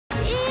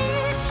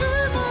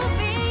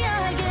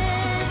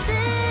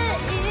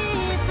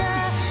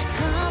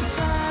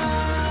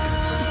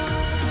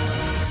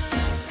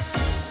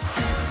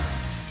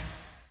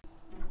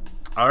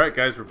All right,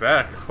 guys, we're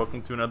back.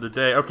 Welcome to another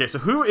day. Okay, so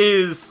who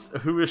is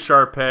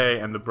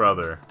Sharpay and the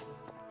brother?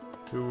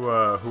 Who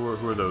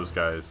are those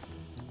guys?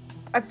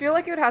 I feel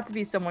like it would have to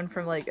be someone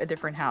from like a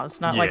different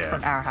house, not like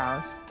from our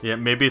house. Yeah,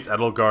 maybe it's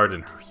Edelgard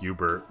and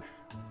Hubert.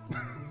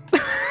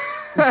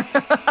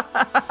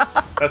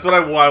 That's what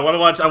I want. I want to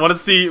watch. I want to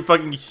see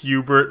fucking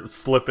Hubert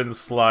slip and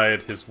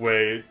slide his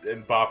way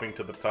and bopping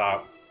to the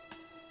top.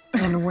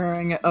 And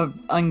wearing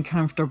an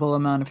uncomfortable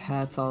amount of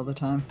hats all the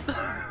time.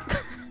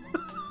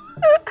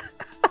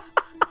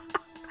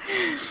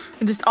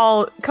 And just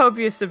all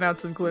copious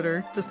amounts of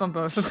glitter, just on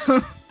both of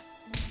them.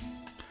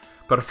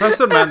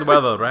 Professor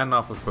Manuela ran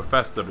off with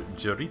Professor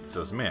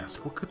Jaritza's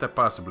mask. What could that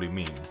possibly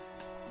mean?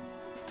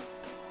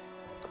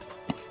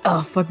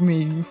 Oh, fuck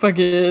me. Fuck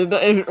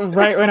it.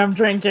 Right when I'm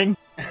drinking.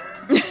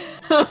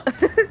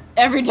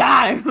 Every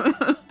time.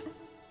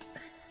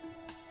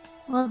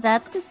 Well,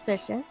 that's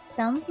suspicious.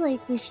 Sounds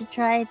like we should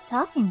try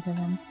talking to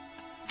them.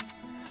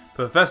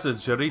 Professor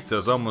Jaritza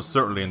is almost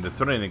certainly in the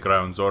training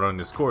grounds or in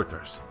his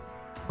quarters.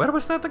 Where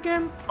was that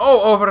again?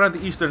 Oh, over on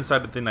the eastern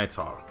side of the Knight's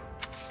Hall.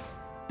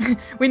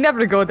 We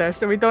never go there,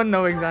 so we don't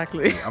know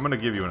exactly. I'm gonna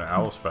give you an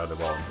owl's feather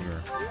while I'm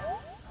here.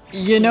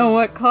 You know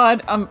what,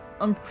 Claude? I'm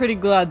pretty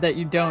glad that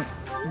you don't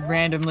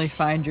randomly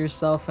find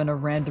yourself in a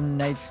random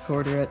knight's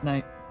quarter at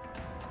night.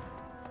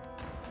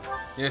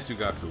 Yes, you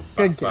got to.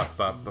 Good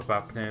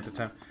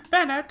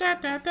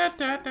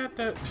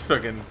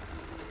Fucking.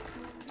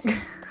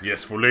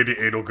 Yes, for Lady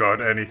Edelgard,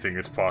 anything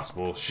is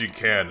possible. She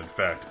can, in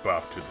fact,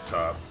 bop to the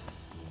top.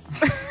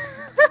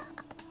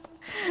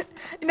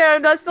 No,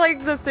 that's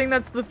like the thing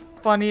that's the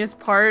funniest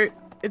part.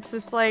 It's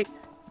just like,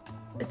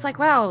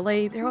 wow,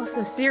 like they're all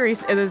so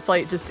serious, and it's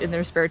like just in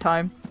their spare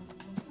time.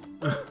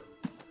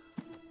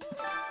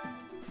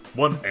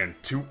 1 and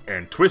 2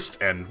 and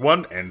twist and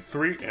 1 and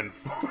 3 and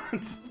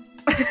 4.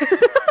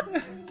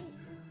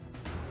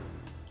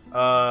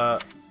 Oh,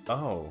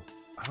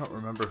 I don't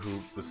remember who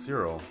was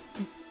Cyril,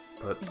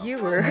 but You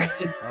were.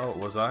 oh,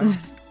 was I?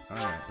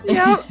 Alright.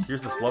 Yep.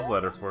 Here's this love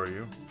letter for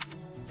you.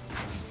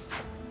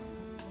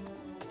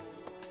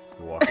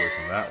 Walk away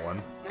from that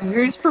one.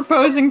 Who's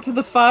proposing to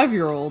the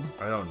 5-year-old?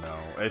 I don't know.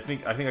 I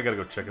think I gotta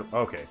go check it.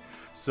 Okay,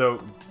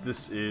 so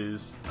this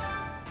is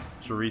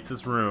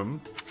Jaritza's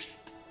room.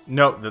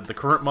 Note that the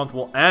current month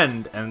will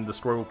end and the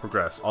story will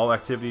progress. All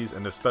activities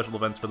and the special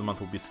events for the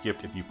month will be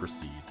skipped if you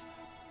proceed.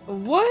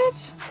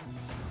 What?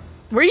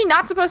 Were you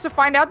not supposed to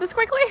find out this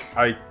quickly?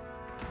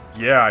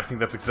 Yeah, I think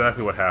that's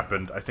exactly what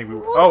happened. I think we.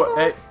 Oh,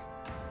 hey.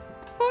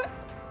 What?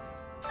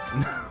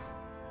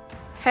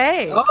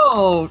 Hey.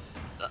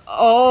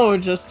 Oh,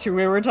 just who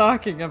we were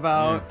talking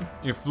about. Yeah.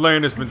 If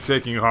Lane has been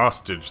taken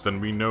hostage, then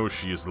we know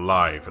she is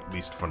alive, at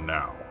least for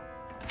now.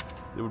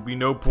 There would be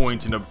no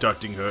point in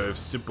abducting her if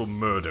simple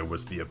murder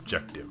was the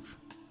objective.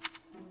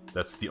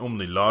 That's the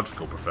only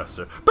logical,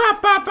 Professor.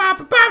 Bop, bop,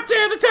 bop, bop,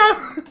 to the top!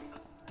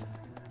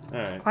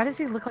 Alright. Why does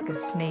he look like a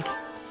snake?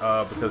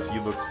 Because he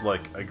looks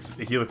like,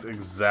 he looks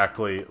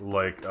exactly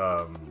like,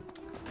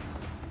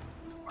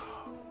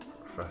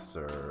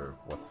 Professor,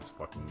 what's his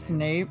fucking name?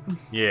 Snape?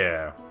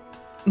 Yeah.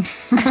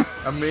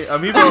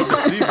 Amiibo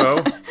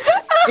Placebo.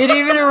 It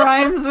even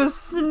rhymes with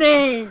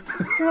snake.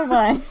 Come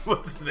on.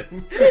 What's his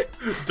name?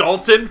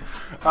 Dalton?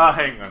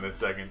 Hang on a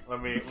second.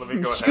 Let me go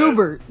ahead.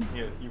 Hubert.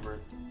 Yeah,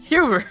 Hubert.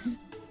 Hubert.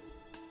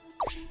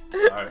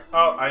 Alright.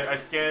 Oh, I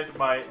scanned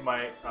my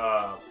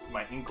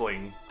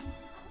inkling.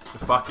 The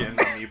fucking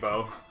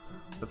amiibo.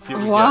 Let's see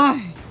what we Why?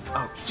 get.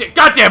 Oh shit!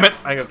 God damn it!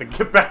 I have to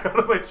get back out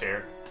of my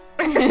chair.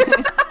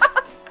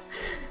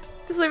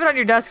 Just leave it on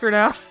your desk for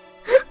now.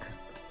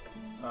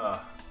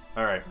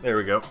 Alright, there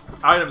we go.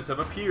 Items have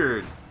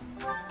appeared.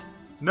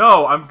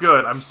 No, I'm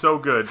good. I'm so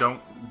good.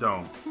 Don't.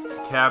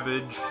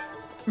 Cabbage.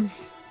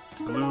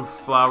 Blue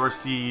flower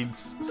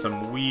seeds.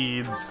 Some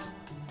weeds.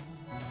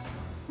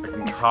 A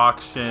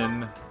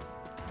concoction.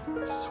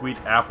 Sweet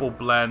apple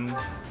blend.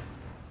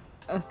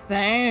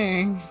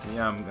 Thanks.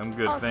 Yeah, I'm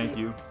good. Oh, thank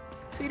sweet. you.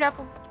 Sweet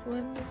apple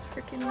blend is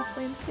freaking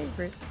Flame's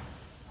favorite.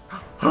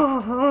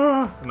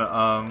 No,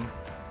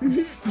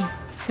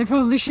 If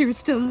only she was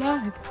still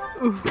alive.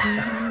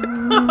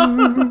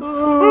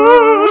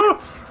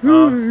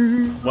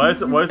 why is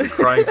the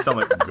crying sound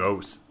like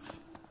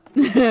ghosts?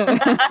 Because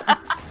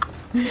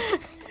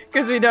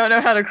we don't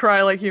know how to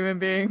cry like human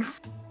beings.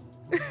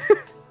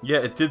 Yeah,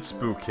 it did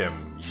spook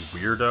him, you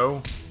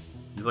weirdo.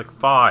 He's like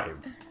 5.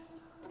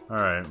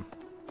 Alright.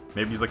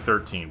 Maybe he's like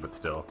 13, but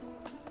still.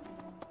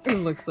 It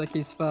looks like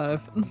he's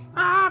 5.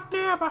 I've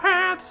never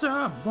had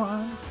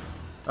someone.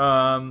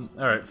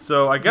 Alright,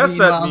 so I guess that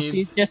Meanwhile, means...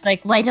 she's just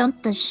like, why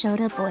don't the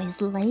Shota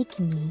boys like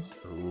me?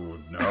 Ooh,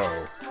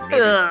 no.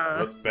 Maybe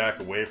let's back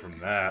away from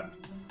that.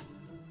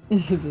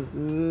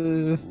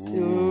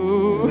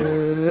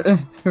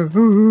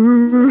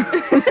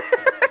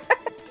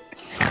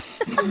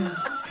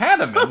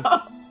 Hanneman?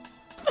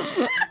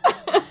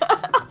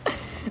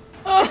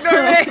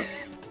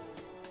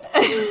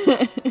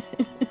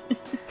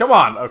 Come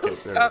on! Okay,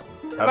 there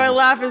My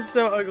laugh is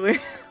so ugly.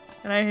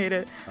 And I hate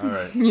it.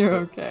 Alright. You're so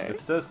okay. It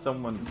says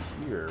someone's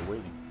here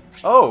waiting.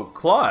 Oh,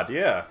 Claude,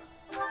 yeah.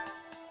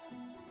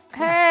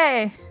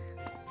 Hey!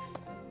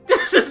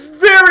 This is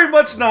very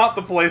much not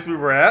the place we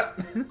were at.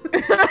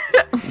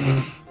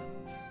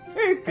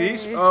 Hey,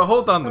 Peach.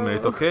 Hold on a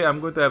minute, okay? I'm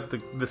going to have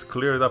this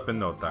cleared up in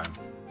no time.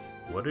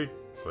 What are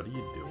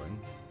you doing?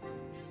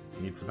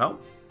 Need some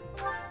help?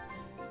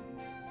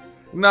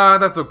 Nah,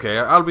 that's okay.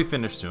 I'll be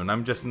finished soon.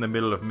 I'm just in the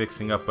middle of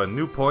mixing up a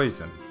new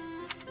poison.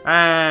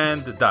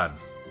 And done.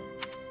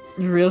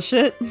 Real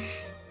shit?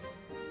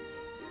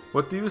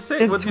 What do you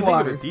say? It's What do you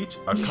water. think of it, Teach?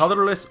 A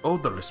colorless,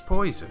 odorless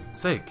poison.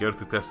 Say, care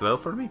to test it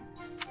out for me?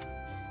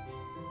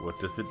 What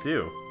does it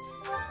do?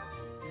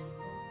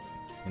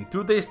 In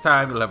 2 days'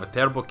 time, you'll have a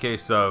terrible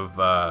case of,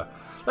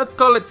 let's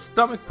call it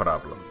stomach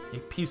problem. A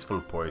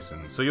peaceful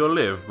poison, so you'll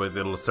live, but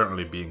it'll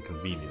certainly be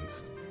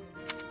inconvenienced.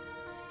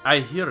 I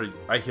hear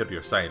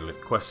your silent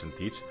question,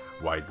 Teach.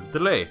 Why the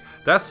delay?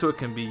 That's so it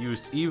can be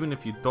used even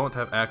if you don't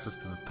have access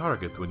to the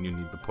target when you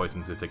need the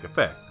poison to take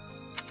effect.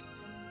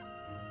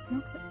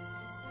 Okay.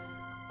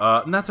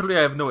 Naturally,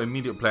 I have no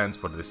immediate plans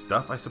for this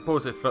stuff. I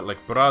suppose it felt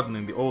like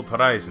broadening the old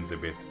horizons a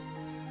bit.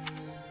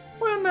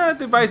 When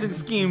devising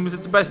schemes,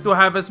 it's best to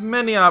have as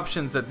many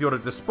options at your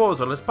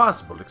disposal as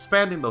possible.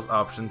 Expanding those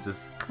options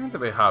is kind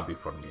of a hobby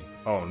for me.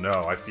 Oh no,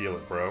 I feel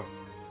it, bro.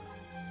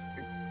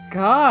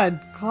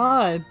 God,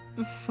 Claude.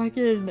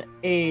 Fucking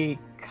a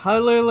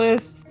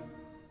colorless,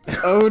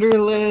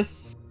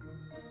 odorless,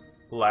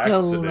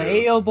 Laxative.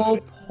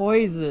 delayable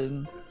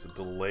poison. It's a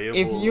delayable.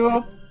 If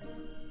you,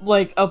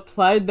 like,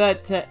 applied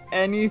that to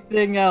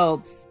anything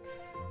else,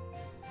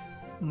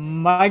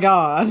 my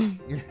god.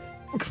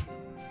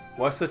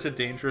 Why such a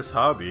dangerous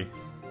hobby?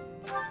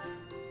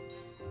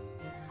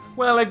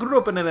 Well, I grew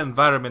up in an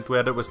environment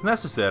where it was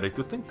necessary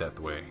to think that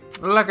way.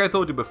 Like I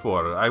told you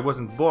before, I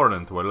wasn't born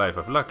into a life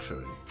of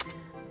luxury.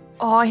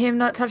 Oh, him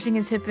not touching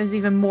his hip is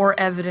even more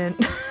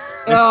evident.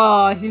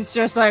 Oh, he's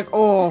just like,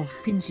 oh,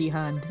 pinchy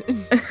hand.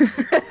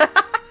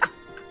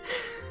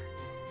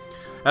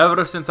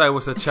 Ever since I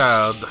was a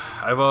child,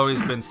 I've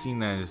always been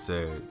seen as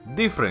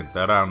different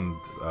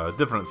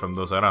from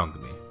those around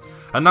me.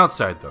 An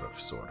outsider of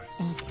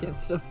sorts. I can't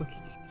stop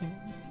looking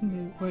at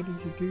him. Why did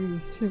you do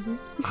this to me?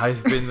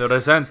 I've been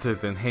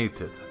resented and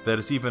hated.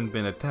 There's even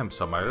been attempts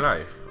on my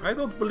life. I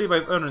don't believe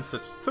I've earned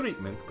such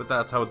treatment, but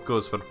that's how it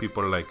goes for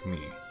people like me.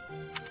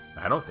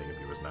 I don't think of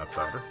you as an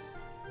outsider.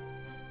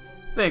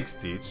 Thanks,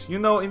 Teach. You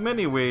know, in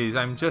many ways,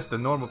 I'm just a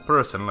normal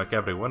person like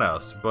everyone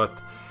else, but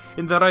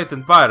in the right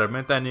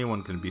environment,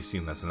 anyone can be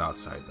seen as an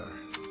outsider.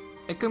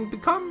 It can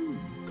become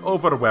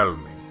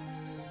overwhelming.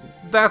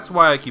 That's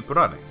why I kept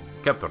running,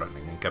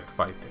 and kept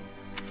fighting.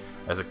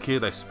 As a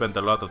kid, I spent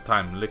a lot of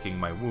time licking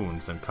my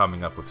wounds and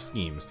coming up with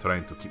schemes,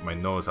 trying to keep my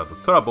nose out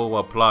of trouble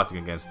while plotting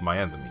against my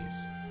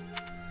enemies.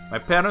 My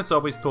parents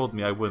always told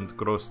me I wouldn't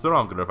grow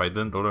stronger if I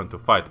didn't learn to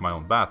fight my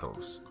own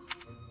battles.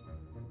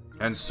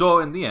 And so,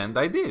 in the end,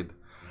 I did.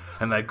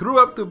 And I grew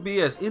up to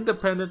be as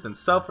independent and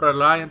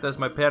self-reliant as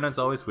my parents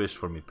always wished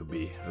for me to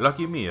be.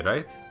 Lucky me,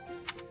 right?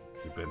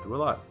 You've been through a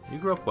lot. You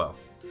grew up well.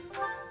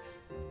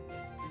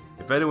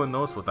 If anyone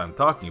knows what I'm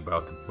talking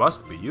about, it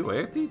must be you,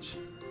 eh, Teach?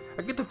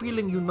 I get the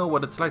feeling you know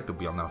what it's like to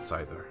be an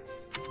outsider.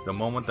 The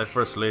moment I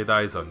first laid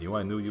eyes on you,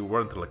 I knew you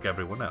weren't like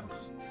everyone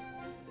else.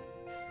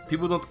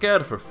 People don't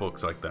care for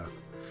folks like that.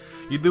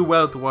 You do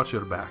well to watch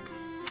your back.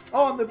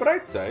 Oh, on the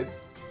bright side,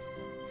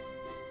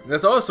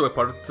 that's also a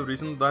part of the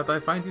reason that I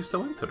find you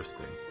so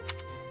interesting.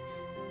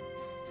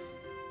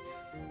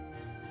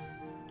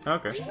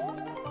 Okay.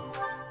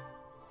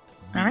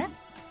 Alright.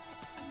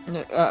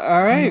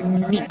 Alright.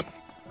 Neat.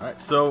 Alright,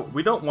 so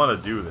we don't want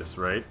to do this,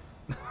 right?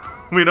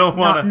 We don't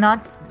want to...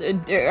 Not.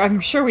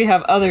 I'm sure we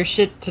have other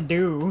shit to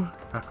do.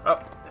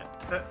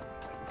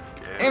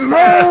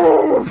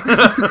 Move!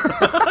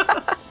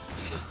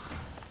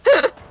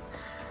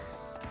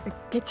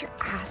 Get your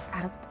ass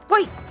out of the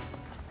way!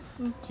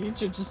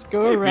 Teacher, just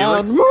go Hey,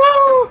 around. Felix.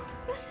 Woo!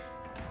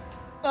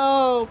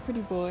 Oh, pretty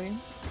boy.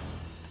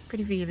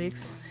 Pretty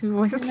Felix. Who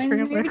voices Reminds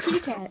me of a Felix? kitty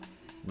cat.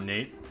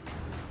 Nate?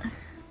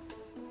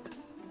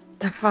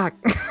 The fuck?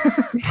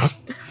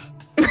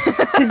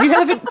 Because you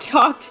haven't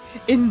talked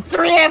in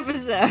 3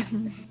 episodes.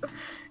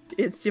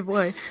 It's your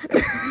boy.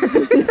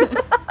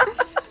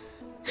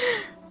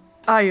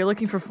 Ah, you're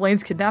looking for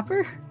Flane's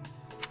kidnapper?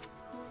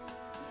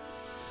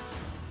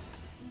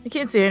 I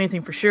can't say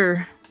anything for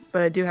sure,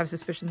 but I do have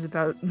suspicions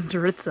about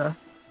Jaritza.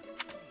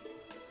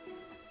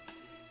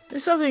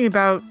 There's something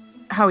about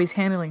how he's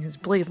handling his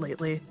blade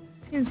lately.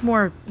 Seems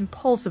more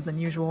impulsive than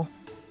usual.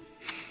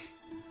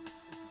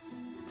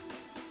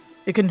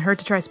 It couldn't hurt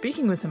to try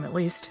speaking with him at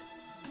least.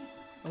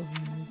 Oh,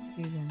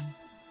 even.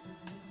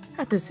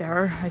 At this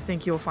hour, I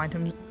think you'll find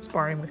him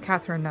sparring with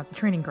Catherine at the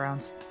training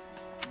grounds.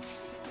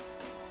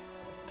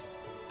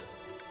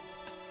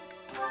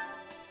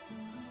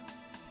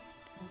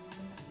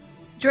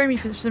 Join me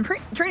for some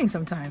training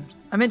sometime.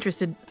 I'm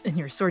interested in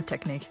your sword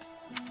technique.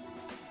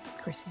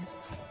 Of course he is.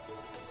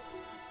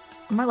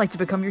 I might like to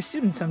become your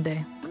student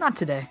someday, but not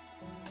today.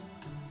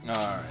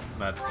 Alright,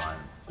 that's fine.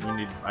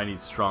 I need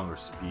stronger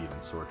speed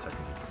and sword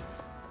techniques.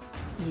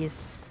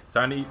 Yes.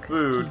 Time to eat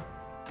food.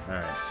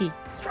 Alright. He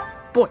strong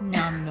boy.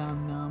 Nom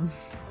nom nom.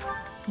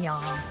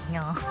 Yeah,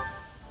 yeah.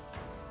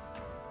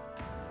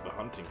 The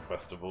hunting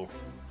festival.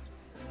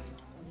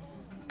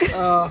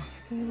 Oh,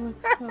 they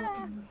look so.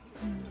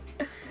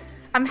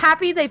 I'm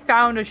happy they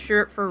found a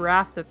shirt for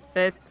Raph that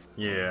fits.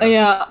 Yeah.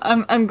 Yeah,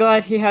 I'm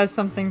glad he has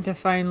something to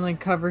finally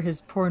cover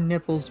his poor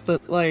nipples,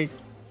 but like,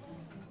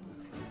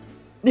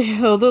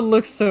 Hilda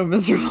looks so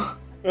miserable.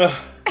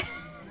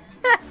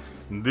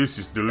 This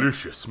is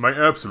delicious. My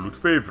absolute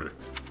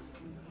favorite.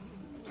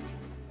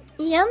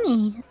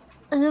 Yummy.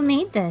 Who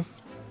made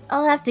this?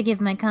 I'll have to give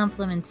my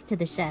compliments to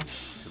the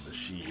chef. To the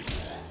chief.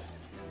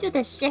 To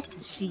the chef.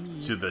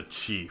 To the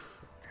chief.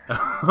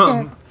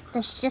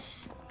 The chef.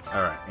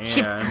 Alright,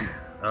 and,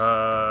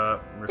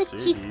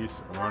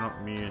 Mercedes, why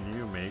don't me and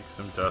you make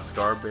some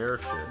Duskar bear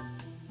shit?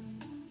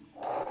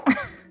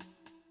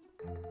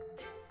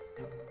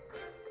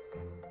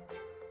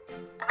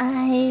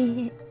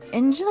 I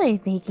enjoy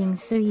baking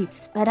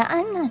sweets, but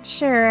I'm not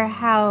sure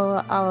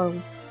how I'll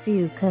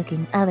do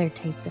cooking other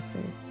types of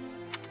food.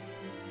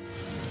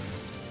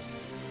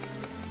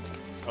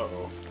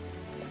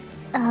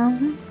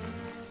 Uh-oh.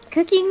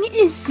 Cooking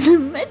is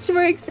much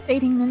more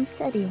exciting than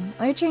studying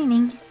or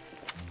training.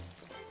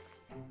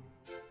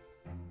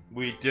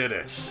 We did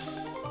it.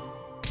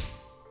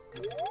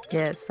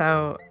 Yeah,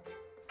 so,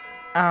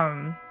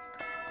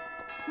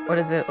 what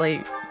is it,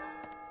 like,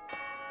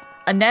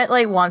 Annette,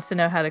 like, wants to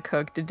know how to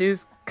cook.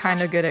 Dudu's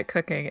kind of good at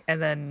cooking,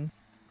 and then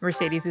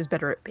Mercedes is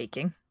better at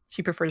baking.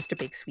 She prefers to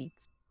bake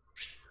sweets.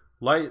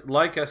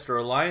 Leicester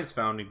Alliance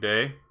founding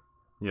day.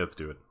 Yeah, let's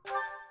do it.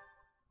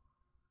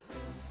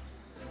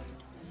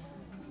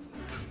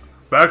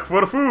 Back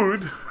for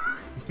food.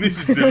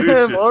 This is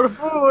delicious. More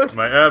food.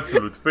 My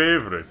absolute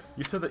favorite.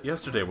 You said that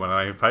yesterday when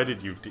I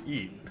invited you to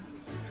eat.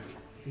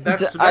 That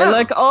smell. I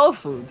like all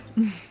food.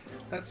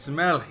 That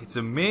smell. It's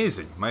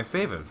amazing. My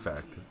favorite, in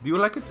fact. Do you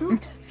like it too?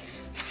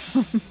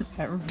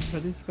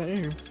 Everybody's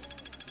favorite.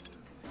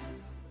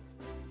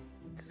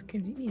 It's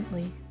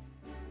conveniently.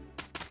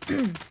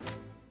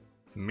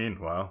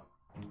 Meanwhile.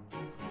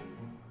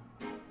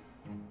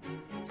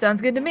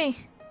 Sounds good to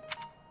me.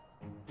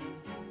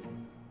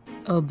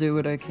 I'll do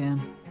what I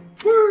can.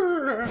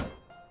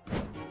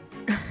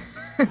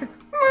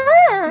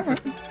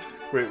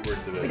 Great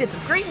work today. We did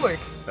some great work.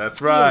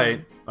 That's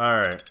right.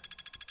 Alright.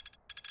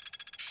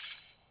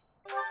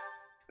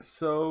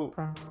 So,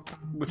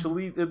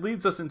 it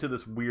leads us into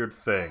this weird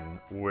thing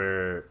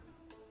where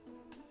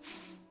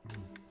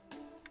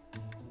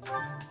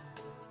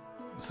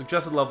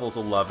suggested level is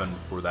 11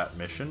 for that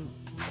mission.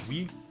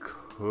 We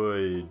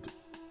could,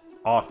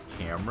 off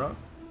camera,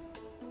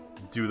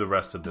 do the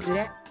rest of this. Do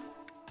that?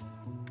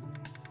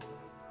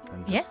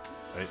 And just,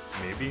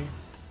 maybe?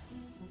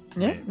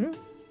 Yeah.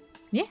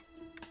 Yeah.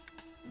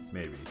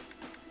 Maybe.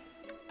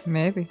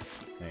 Maybe.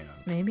 Hang on.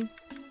 Maybe.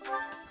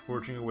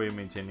 Forging away,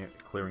 maintaining it,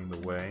 clearing the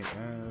way.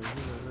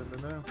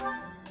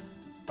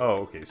 Oh,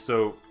 okay.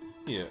 So,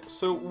 yeah.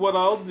 So what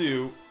I'll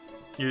do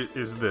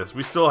is this.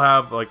 We still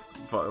have like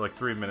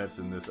 3 minutes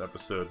in this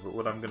episode, but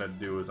what I'm gonna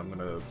do is I'm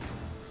gonna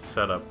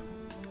set up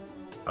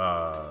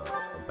a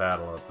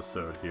battle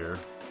episode here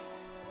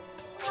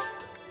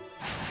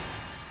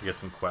to get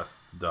some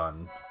quests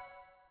done.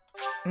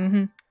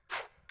 Mm-hmm.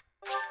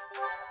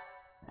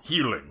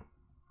 Healing.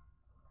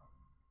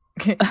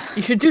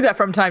 You should do that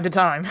from time to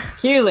time.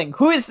 Healing.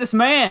 Who is this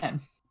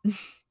man?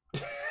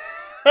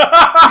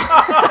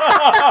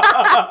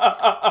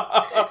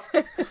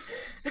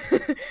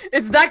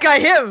 It's that guy,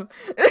 him.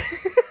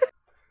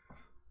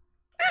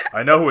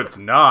 I know who it's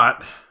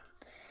not.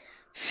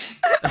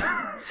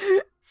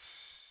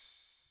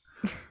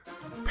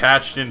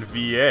 Patched in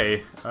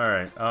VA.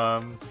 Alright,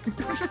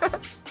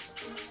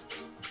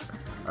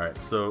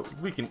 Alright, so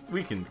we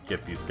can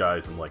get these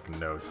guys in like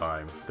no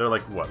time. They're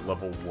like what,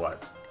 level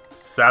what?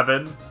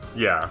 7?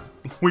 Yeah.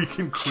 We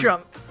can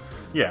Chumps.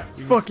 Yeah.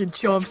 Fucking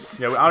chumps.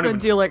 Yeah, I don't even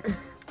deal like.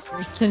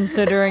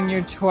 Considering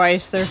you're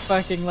twice their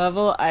fucking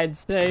level, I'd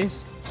say.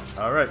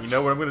 Alright, you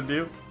know what I'm gonna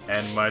do?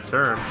 End my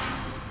turn.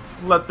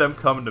 Let them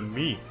come to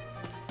me.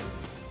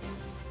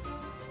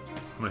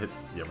 I'm gonna hit.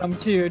 Yeah, Come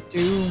to your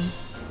doom.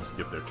 I'll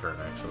skip their turn,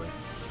 actually.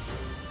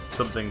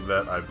 Something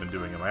that I've been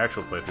doing in my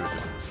actual playthrough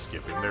is just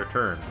skipping their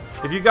turn.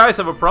 If you guys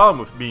have a problem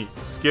with me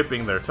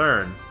skipping their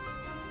turn,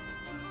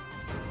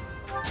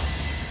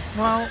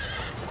 Well.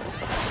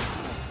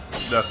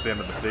 that's the end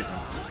of the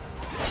statement.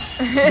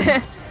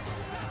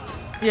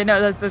 Yeah,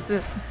 no, that's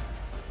it.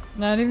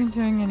 Not even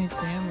doing any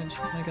damage.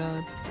 Oh my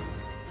god.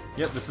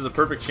 Yep, this is a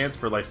perfect chance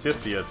for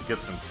Lysithia to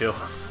get some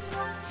kills.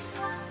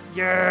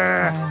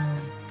 Yeah.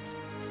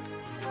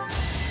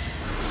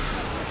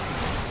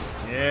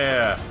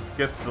 Yeah,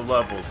 get the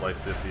levels,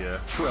 Lysithia.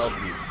 Who else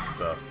needs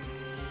stuff?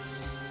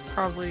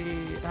 Probably.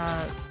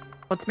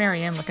 What's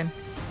Marianne looking?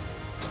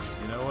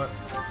 You know what?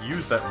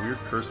 Use that weird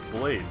cursed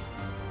blade.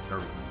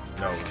 Or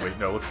no, wait,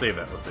 no. Let's save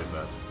that. Let's save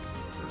that.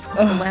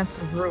 It's a Lance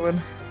of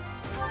Ruin.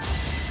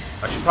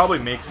 I should probably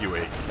make you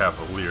a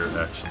cavalier,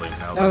 actually.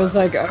 Now that I was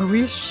like, are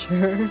we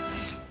sure?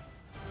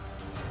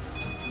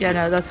 Yeah,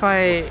 no, that's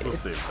why. We'll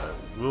save that.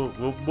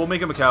 We'll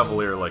make him a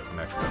cavalier like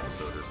next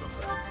episode or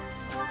something.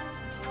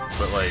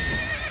 But like,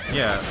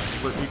 yeah,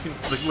 look, you can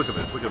like look at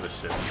this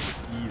shit.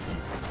 Easy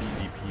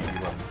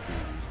peasy lemon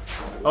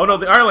squeezy. Oh no,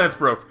 the Iron Lance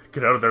broke.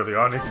 Get out of there,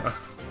 Leonie.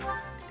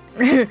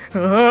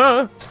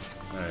 Alright.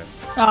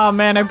 Oh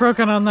man, I broke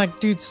it on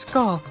that dude's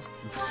skull.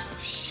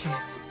 Shit.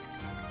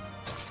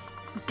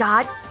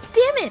 God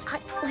damn it!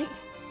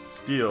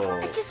 Steel.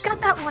 I just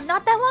got that one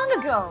not that long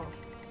ago.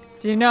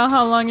 Do you know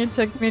how long it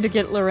took me to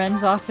get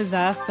Lorenz off his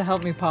ass to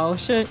help me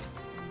polish it?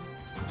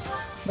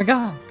 My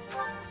God.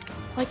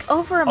 Like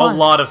over a month. A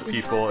lot of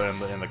people in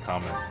the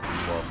comments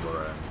love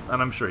Lorenz,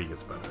 and I'm sure he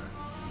gets better.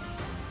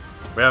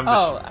 We haven't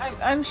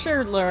I'm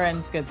sure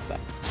Lorenz gets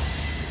better.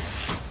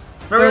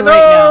 Marianne, right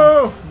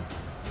no!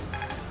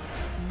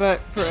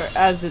 But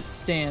as it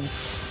stands,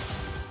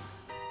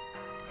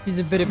 he's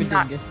a bit of a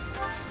dingus.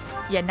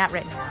 Yeah, not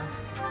right now.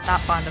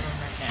 Not fond of him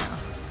right now.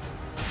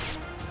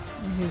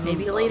 He's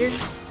Maybe later?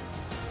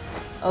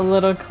 A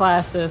little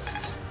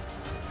classist.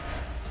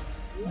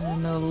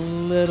 And a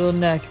little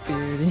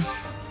neckbeardy.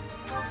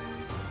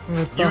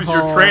 Use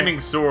your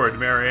training sword,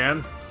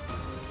 Marianne.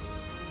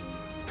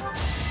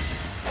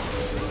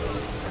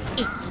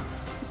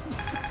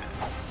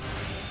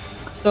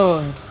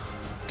 Sword.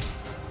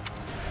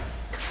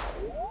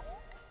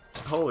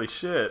 Holy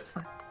shit.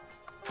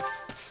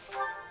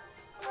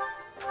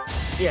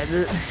 Yeah,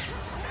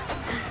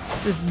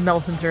 just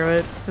melting through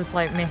it. It's just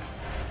like me.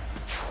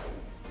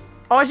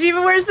 Oh, she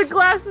even wears the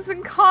glasses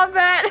in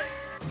combat!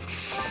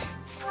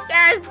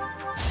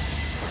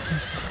 Yes!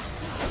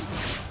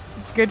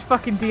 Good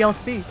fucking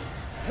DLC.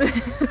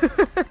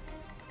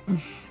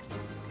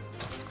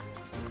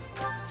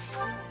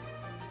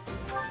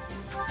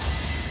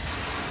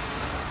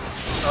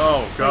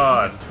 Oh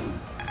god.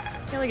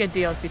 I like a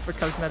DLC for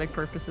cosmetic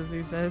purposes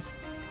these days.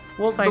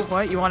 Well, It's like,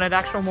 what? You want an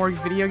actual more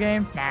video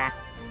game? Nah.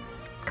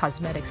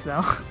 Cosmetics,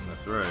 though.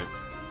 That's right.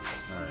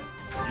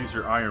 Alright. Use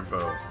your iron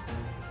bow.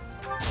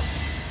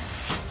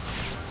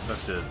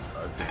 That did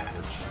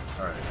damage.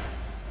 Alright.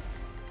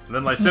 And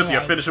then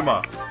Lysithea, finish him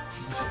up.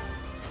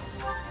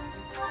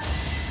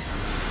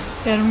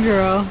 Get him,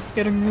 girl.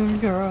 Get him,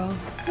 girl.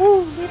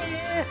 Woo,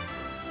 yeah.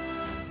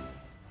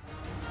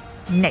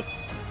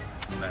 Nice.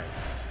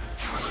 Nice.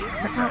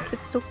 Her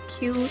outfit's so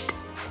cute.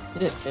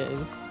 It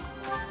is.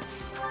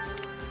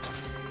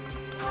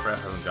 Brad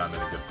hasn't gotten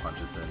any good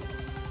punches in.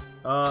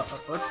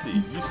 Let's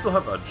see. You still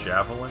have a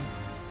javelin?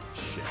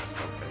 Shit.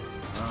 Okay.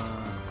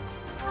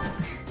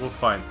 We'll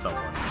find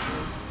someone.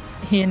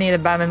 You need to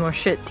buy me more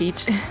shit,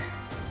 Teach.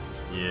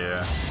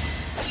 Yeah.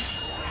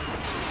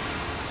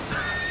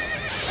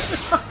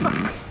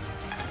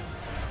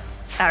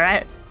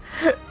 Alright.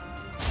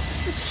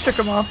 Shook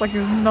him off like it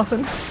was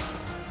nothing.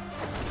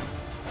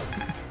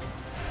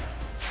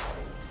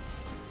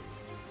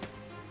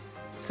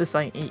 It's just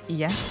like,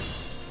 yeah.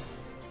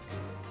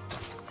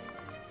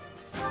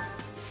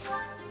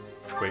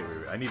 Wait.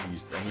 I need to be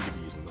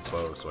using the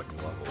bow so I can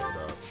level it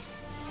up.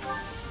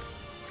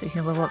 So you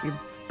can level up your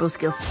bow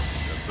skills.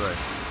 That's right.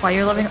 Why are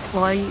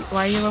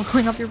you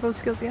leveling up your bow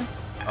skills again?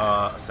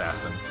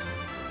 Assassin.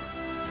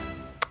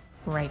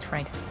 Right.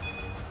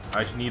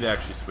 I need to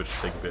actually switch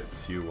to take a bit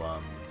to a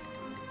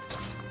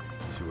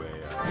thief,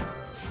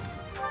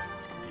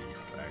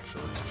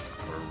 actually,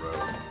 or a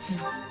rogue.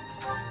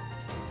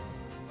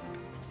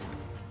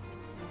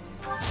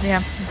 Yeah,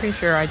 I'm pretty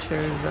sure I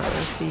chose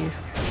Thief.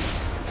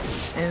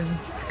 And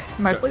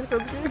my playthrough of the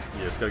game.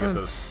 Yeah, it's gotta get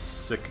those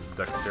sick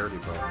dexterity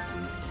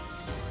bonuses.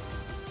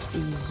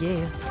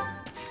 Yeah.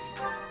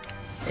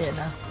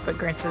 Yeah, but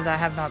granted, I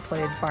have not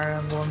played Fire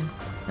Emblem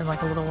in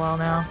like a little while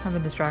now. I've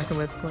been distracted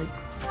with like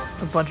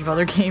a bunch of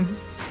other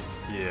games.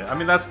 Yeah, I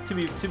mean that's to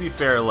be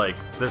fair. Like,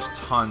 there's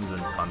tons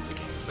and tons of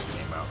games that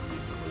came out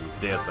recently.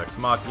 Deus Ex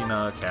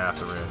Machina,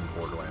 Catherine,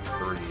 Borderlands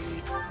 3,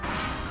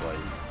 like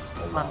just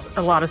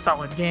A lot of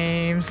solid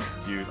games.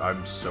 Dude,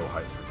 I'm so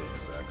hyped for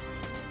Deus Ex.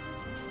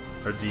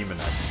 Or Demon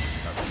X.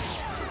 Not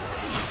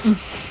Demon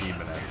X.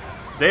 Demon X.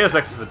 Deus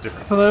Ex is a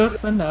different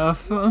Close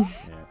enough. Yeah.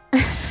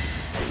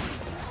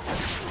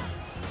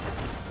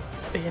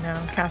 But you know,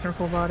 Catherine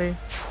Full Body,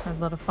 had a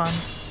lot of fun.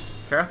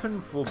 Catherine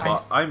Full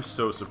Body. I'm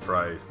so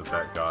surprised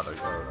that got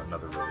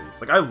another release.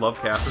 Like, I love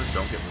Catherine,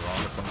 don't get me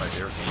wrong, it's one of my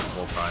favorite games of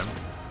all time.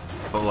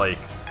 But, like,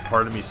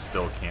 part of me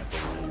still can't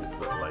believe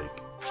that, like,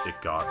 it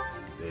got a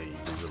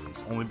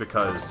re-release. Only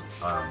because,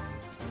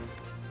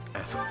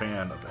 as a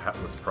fan of the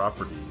Hatless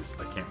properties,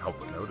 I can't help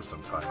but notice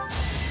sometimes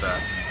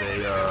that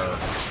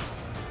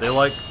they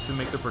like to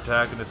make the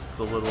protagonists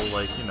a little,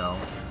 like, you know,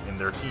 in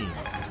their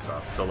teens and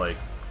stuff. So, like,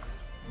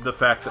 the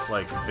fact that,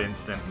 like,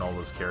 Vincent and all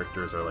those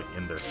characters are, like,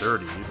 in their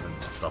 30s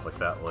and stuff like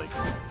that, like,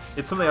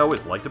 it's something I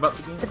always liked about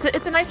the game.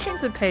 It's a nice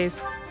change of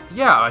pace.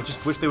 Yeah, I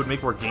just wish they would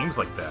make more games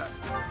like that.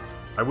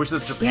 I wish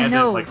that Japan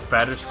did, like,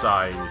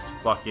 fetish-size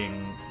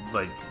fucking,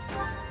 like,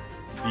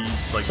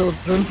 these, like...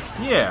 Children.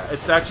 Yeah,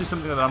 it's actually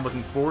something that I'm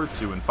looking forward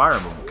to in Fire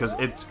Emblem, because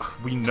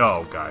we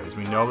know, guys,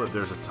 we know that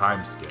there's a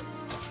time skip,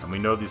 and we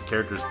know these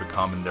characters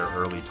become in their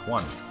early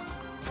 20s.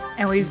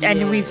 And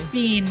we've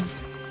seen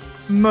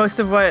most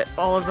of what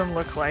all of them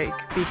look like,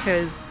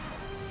 because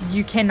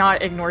you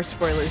cannot ignore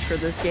spoilers for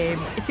this game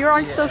if you're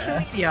on social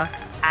media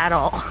at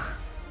all.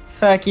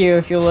 Fuck you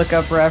if you look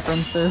up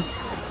references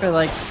for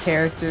like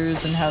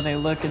characters and how they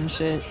look and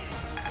shit.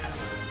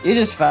 You're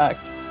just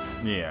fucked.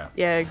 Yeah.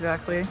 Yeah,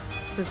 exactly.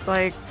 It's just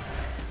like,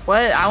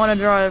 what? I want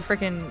to draw a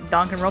freaking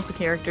Danganronpa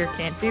character.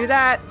 Can't do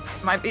that.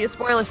 Might be a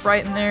spoiler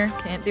sprite in there.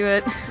 Can't do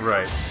it.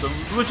 Right. So,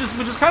 which is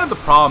kind of the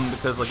problem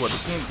because like what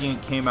this game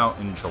came out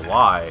in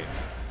July.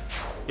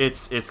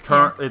 It's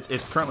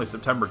currently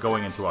September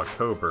going into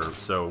October.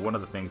 So one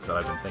of the things that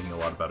I've been thinking a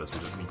lot about is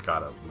we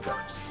gotta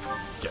just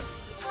get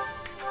this.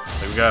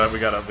 Like, we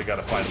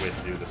gotta find a way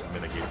to do this and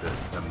mitigate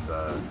this.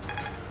 And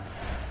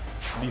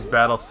these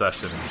battle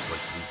sessions, like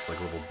these like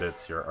little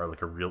bits here, are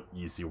like a real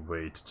easy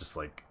way to just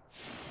like.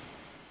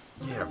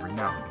 Yeah,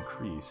 renown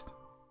increased.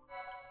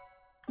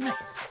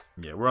 Nice.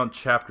 Yeah, we're on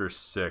chapter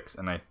 6,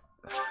 and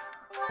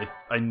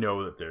I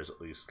know that there's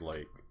at least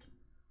like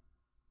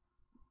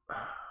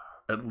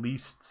at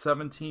least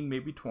 17,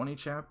 maybe 20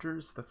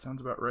 chapters. That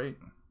sounds about right.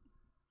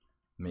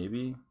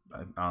 Maybe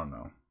I don't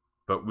know,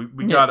 but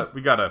we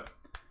gotta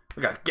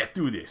get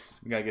through this.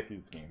 We gotta get through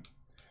this game.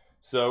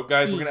 So,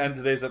 guys, we're gonna end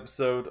today's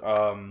episode.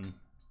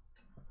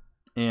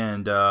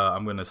 And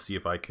I'm gonna see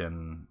if I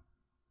can.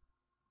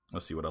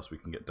 Let's see what else we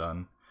can get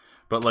done.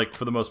 But like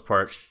for the most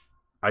part,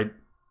 I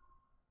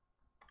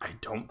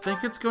don't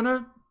think it's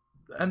gonna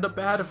end up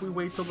bad if we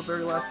wait till the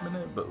very last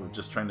minute. But we're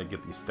just trying to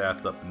get these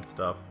stats up and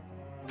stuff.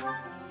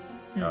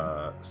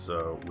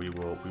 So we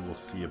will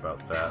see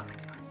about that.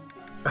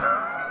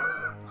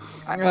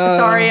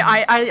 Sorry,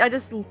 I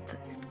just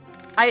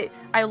I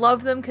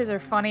love them because they're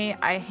funny.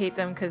 I hate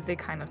them because they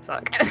kind of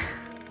suck.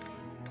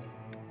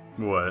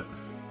 What?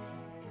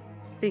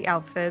 The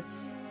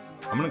outfits.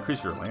 I'm gonna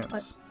increase your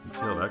lance and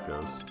see how that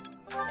goes.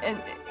 And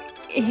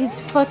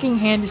his fucking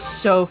hand is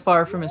so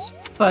far from his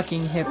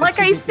fucking hip. Like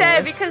I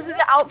said, because of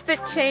the outfit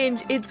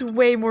change, it's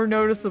way more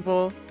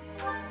noticeable.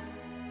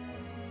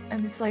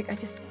 And it's like,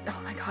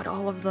 oh my god,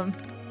 all of them.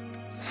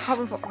 It's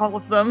probably for all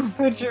of them.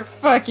 Put your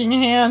fucking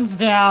hands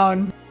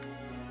down.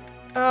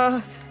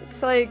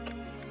 It's like,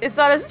 it's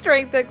not a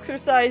strength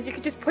exercise. You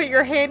could just put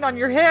your hand on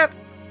your hip.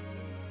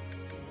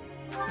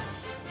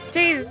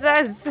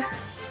 Jesus.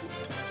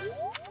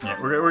 Yeah,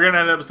 we're gonna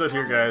end the episode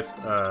here, guys.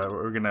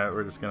 I'm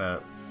gonna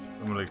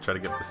try to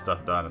get this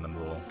stuff done, and then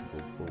we'll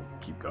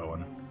keep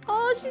going.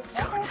 Oh, she's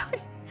so tiny.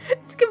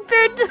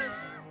 Compared to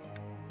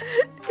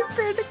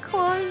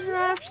Claw's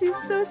Wrap, she's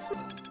so sweet.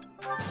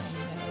 I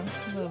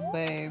know, little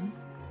babe.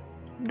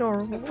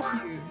 Adorable. So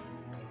cute.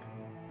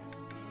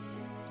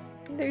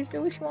 They're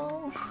so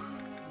small.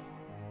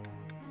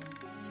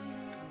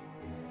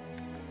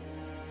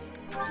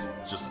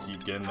 Just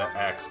keep getting the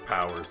axe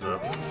powers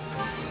up.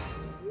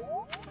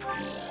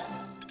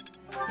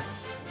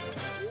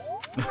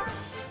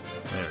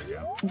 There we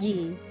go.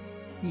 Gee.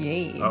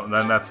 Yay. Oh,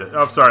 then that's it.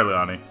 Oh, sorry,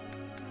 Leonie.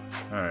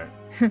 Alright.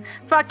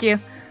 Fuck you.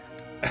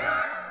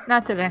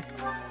 Not today.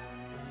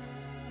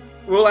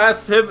 We'll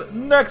ask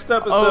him next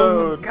episode.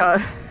 Oh,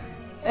 God.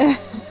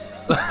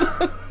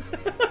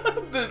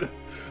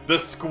 The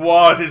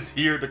squad is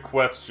here to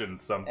question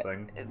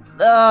something.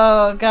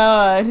 Oh,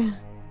 God.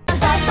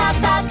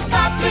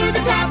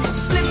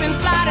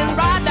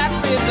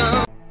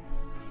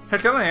 Hey,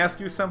 can I ask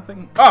you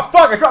something? Oh,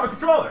 fuck! I dropped my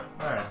controller!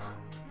 Alright.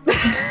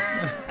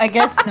 I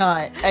guess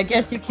not. I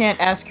guess you can't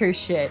ask her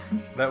shit.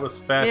 That was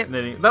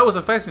fascinating. Yep. That was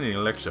a fascinating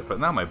lecture, but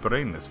now my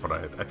brain is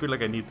fried. I feel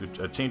like I need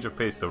a change of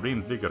pace to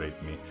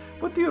reinvigorate me.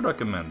 What do you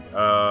recommend?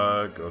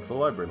 Go to the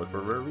library, look for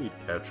a rare read,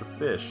 catch a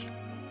fish.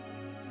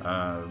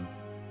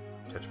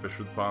 Catch fish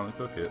with the pond and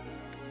cook it.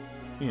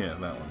 Yeah,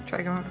 that one.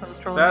 Try going for the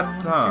stroller.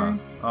 That's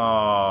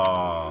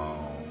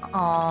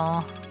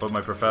Aww. But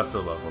my professor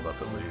leveled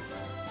up at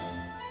least.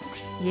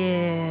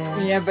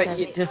 Yeah. Yeah, but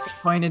you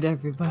disappointed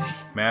everybody.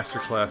 Master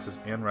classes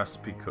and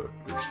recipe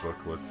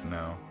booklets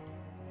now.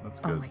 That's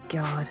good. Oh my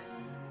god.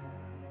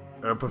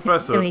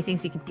 Professor. So many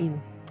things you could do.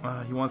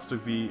 He wants to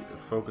be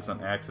focused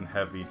on axe and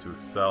heavy to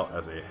excel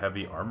as a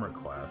heavy armor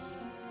class.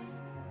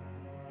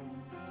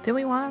 Do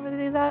we want him to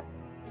do that?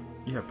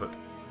 Yeah, but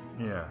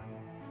yeah,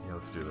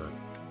 let's do that.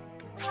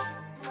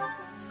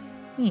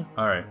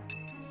 All right.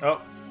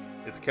 Oh,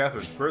 it's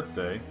Catherine's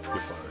birthday.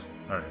 Give flowers.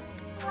 All right.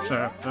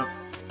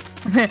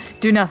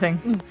 Do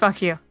nothing.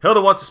 Fuck you. Hilda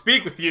wants to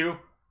speak with you.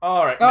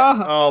 All right.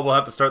 Oh, we'll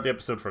have to start the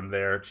episode from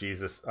there.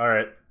 Jesus. All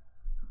right.